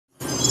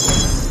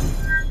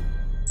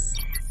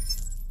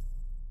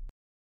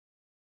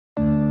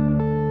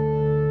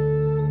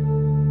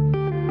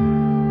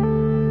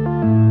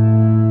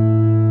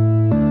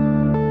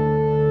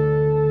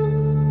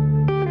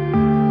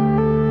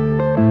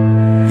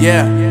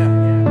Yeah.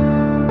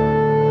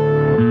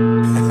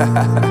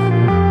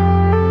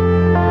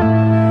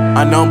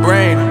 Unknown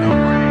Brain,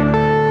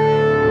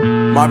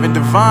 Marvin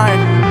Divine.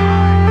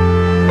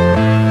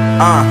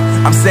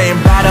 I'm saying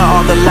bye to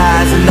all the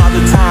lies and all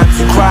the times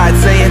you cried,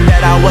 saying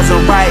that I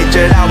wasn't right,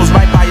 yet I was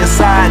right by your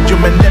side. You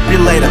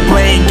manipulator,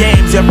 playing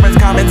games, your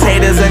friends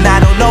commentators, and I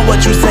don't know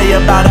what you say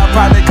about our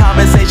private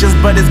conversations,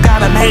 but it's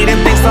got them hating.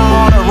 Thanks to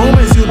all the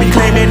rumors you be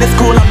claiming. It's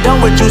cool, I'm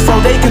done with you, so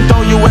they can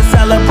throw you a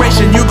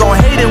celebration. You gon'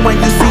 hate it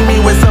when you see me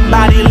with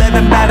somebody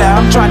living better.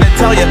 I'm trying to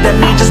tell you that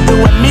me just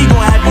doing me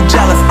gon' have you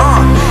jealous.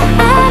 I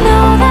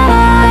know that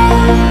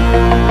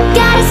I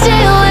gotta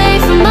stay away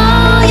from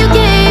all your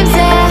games,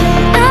 yeah.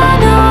 I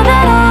know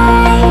that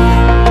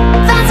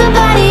I found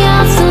somebody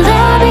else to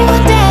love me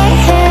one day,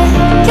 yeah.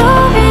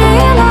 You'll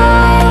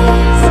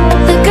realize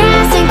the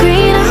grass ain't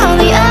greener on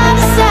the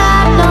other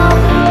side, no.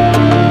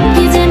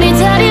 You did me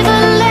dirty for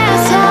the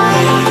last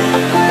time,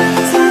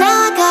 so now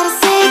I gotta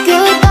say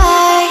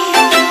goodbye.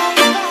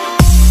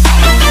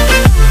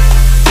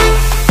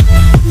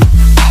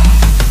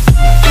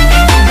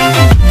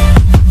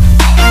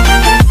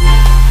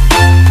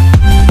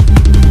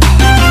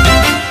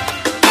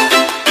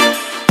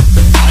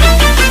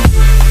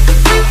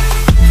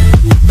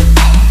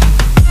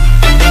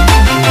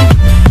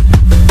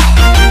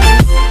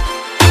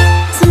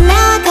 So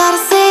now I gotta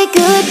say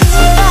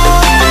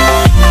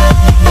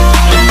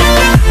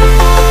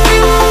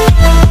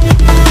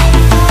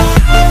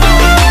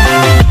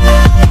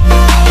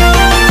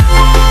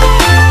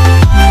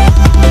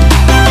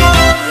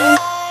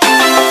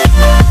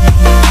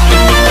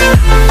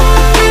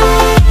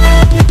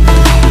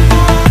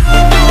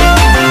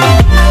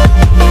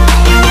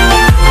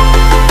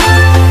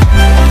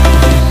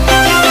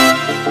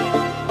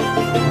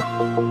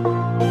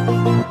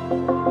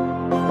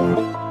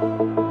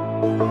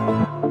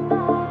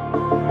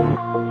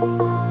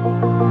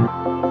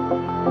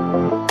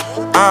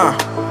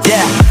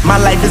Yeah, my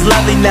life is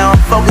lovely now, I'm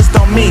focused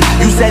on me.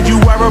 You said you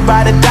were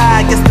about to die,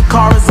 I guess the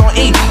car is on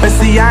E. But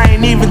see, I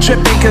ain't even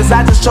tripping, cause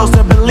I just chose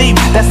to believe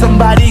that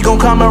somebody gon'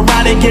 come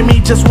around and give me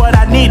just what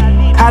I need.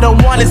 I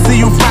don't wanna see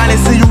you frowning,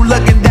 see you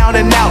looking down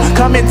and out,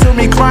 coming to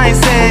me crying,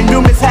 saying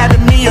you miss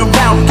having me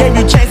around. Gave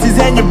you chances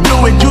and you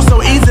blew it, you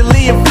so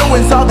easily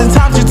influenced. All the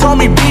times you told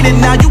me beat it,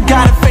 now you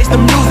gotta face the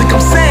music. I'm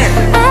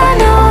saying